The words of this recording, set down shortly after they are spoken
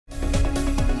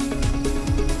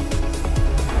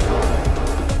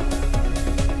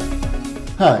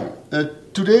Hi,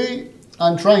 today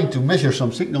I'm trying to measure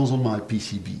some signals on my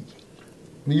PCB.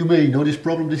 You may know this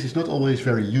problem. This is not always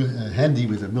very handy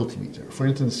with a multimeter. For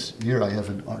instance, here I have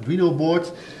an Arduino board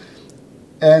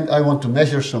and I want to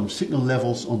measure some signal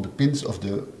levels on the pins of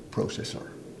the processor.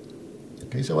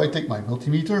 Okay, so I take my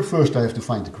multimeter. First I have to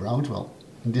find the ground. Well,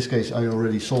 in this case I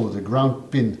already soldered a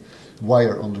ground pin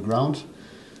wire on the ground.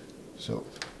 So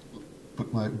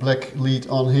put my black lead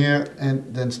on here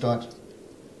and then start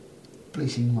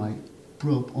placing my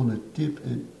probe on the tip,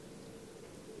 and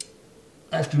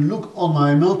I have to look on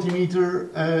my multimeter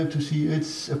to see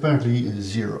it's apparently a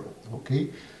 0. Okay,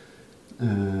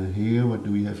 here what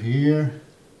do we have here?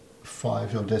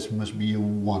 5, so that must be a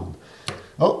 1.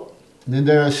 Oh, and then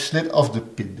there is a slit of the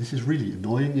pin. This is really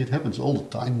annoying. It happens all the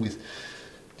time with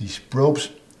these probes.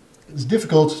 It's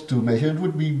difficult to measure. It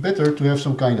would be better to have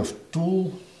some kind of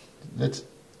tool that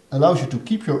allows you to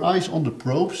keep your eyes on the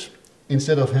probes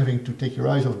instead of having to take your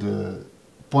eyes off the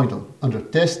point under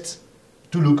test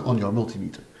to look on your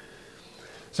multimeter.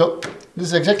 So this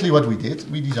is exactly what we did.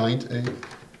 We designed a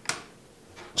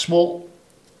small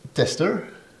tester,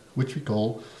 which we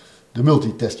call the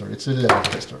multi-tester. It's a level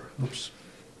tester. Oops.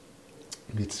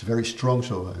 It's very strong,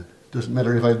 so it doesn't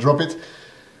matter if I drop it.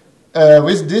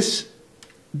 With this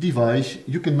device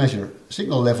you can measure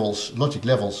signal levels, logic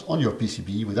levels on your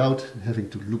PCB without having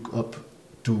to look up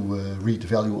to read the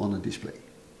value on a display.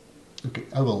 Okay,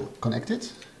 I will connect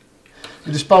it.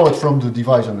 It is powered from the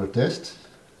device under test.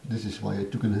 This is why I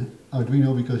took an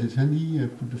Arduino, because it's handy. I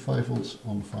put the 5 volts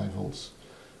on 5 volts,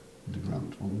 the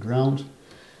ground on ground.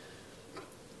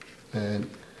 And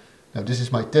now this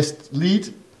is my test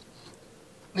lead.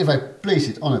 If I place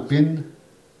it on a pin,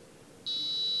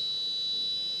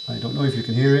 I don't know if you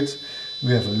can hear it,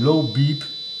 we have a low beep,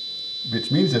 which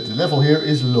means that the level here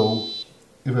is low.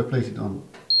 If I place it on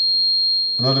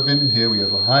another pin, here we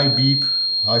have a high beep,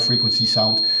 high frequency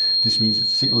sound. This means that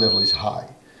the signal level is high.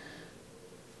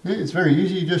 Okay, it's very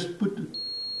easy, just put the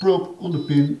probe on the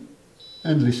pin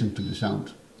and listen to the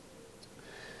sound.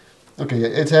 Okay,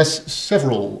 it has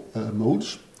several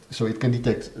modes, so it can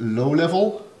detect low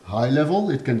level, high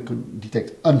level, it can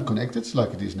detect unconnected,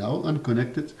 like it is now,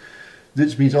 unconnected.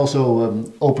 This means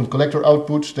also open collector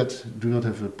outputs that do not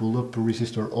have a pull-up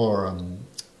resistor or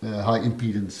high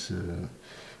impedance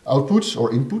outputs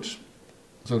or inputs.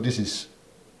 So this is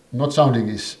not sounding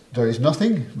is there is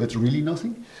nothing, but really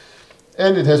nothing.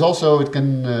 And it has also, it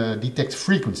can detect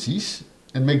frequencies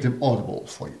and make them audible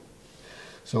for you.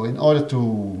 So in order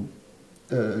to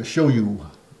show you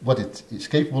what it is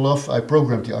capable of, I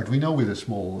programmed the Arduino with a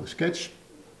small sketch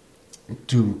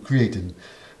to create an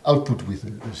output with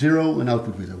a 0, an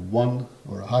output with a 1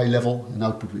 or a high level, an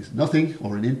output with nothing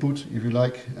or an input, if you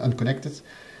like, unconnected,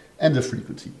 and a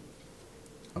frequency.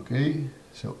 Okay,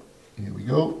 so here we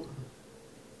go.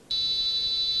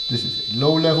 This is a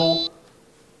low level.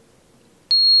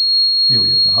 Here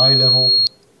we have the high level.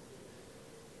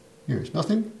 Here is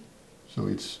nothing. So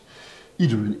it's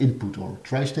either an input or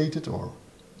tri-stated or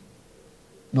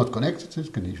not connected.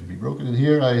 It can even be broken. And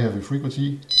here I have a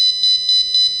frequency.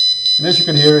 And as you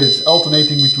can hear, it's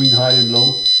alternating between high and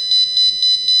low,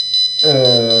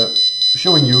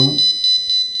 showing you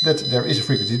that there is a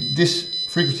frequency. This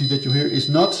frequency that you hear is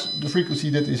not the frequency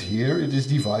that is here. It is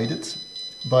divided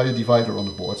by a divider on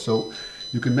the board. So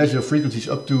you can measure frequencies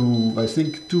up to, I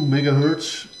think, 2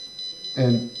 megahertz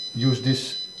and use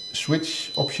this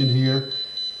switch option here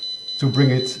to bring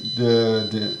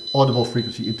the audible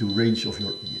frequency into range of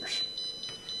your ears.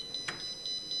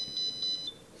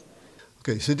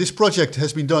 Okay, so this project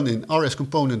has been done in RS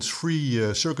Components'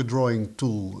 free circuit drawing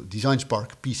tool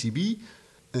DesignSpark PCB.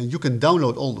 And you can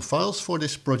download all the files for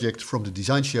this project from the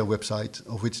DesignShare website,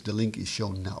 of which the link is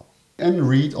shown now. And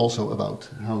read also about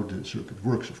how the circuit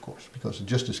works, of course, because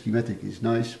just a schematic is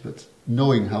nice, but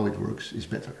knowing how it works is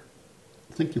better.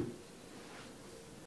 Thank you.